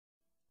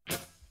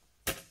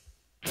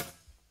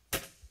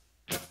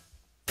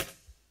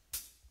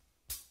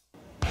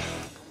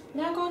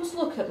going to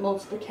look at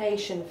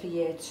multiplication for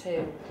year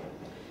 2.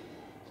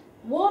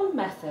 One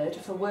method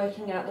for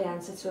working out the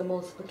answer to a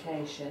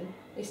multiplication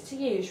is to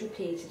use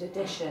repeated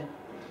addition.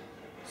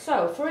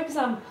 So, for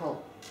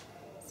example,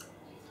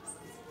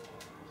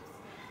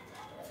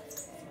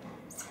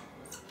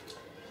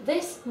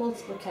 this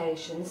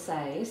multiplication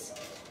says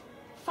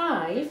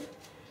 5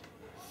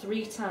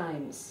 3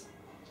 times.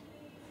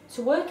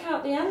 To work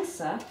out the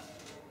answer,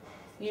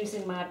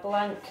 using my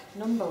blank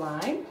number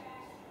line,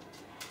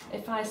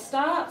 if I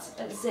start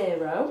at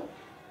 0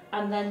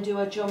 and then do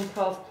a jump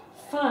of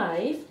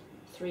 5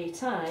 3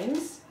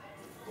 times,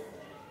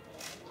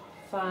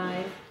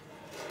 5,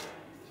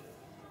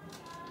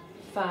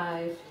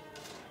 5,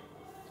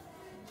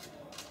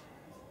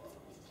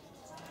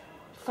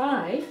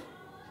 5,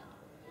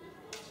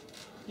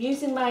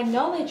 using my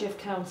knowledge of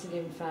counting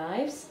in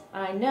fives,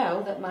 I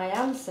know that my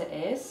answer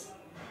is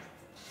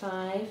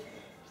 5,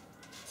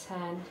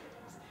 10,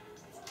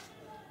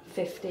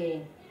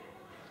 15.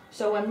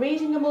 So when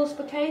reading a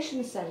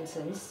multiplication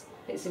sentence,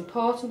 it's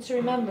important to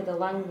remember the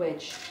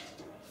language.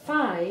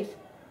 5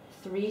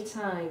 3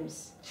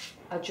 times.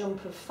 A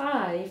jump of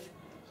 5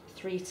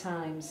 3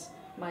 times.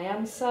 My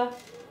answer,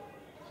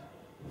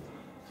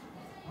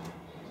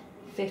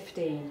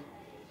 15.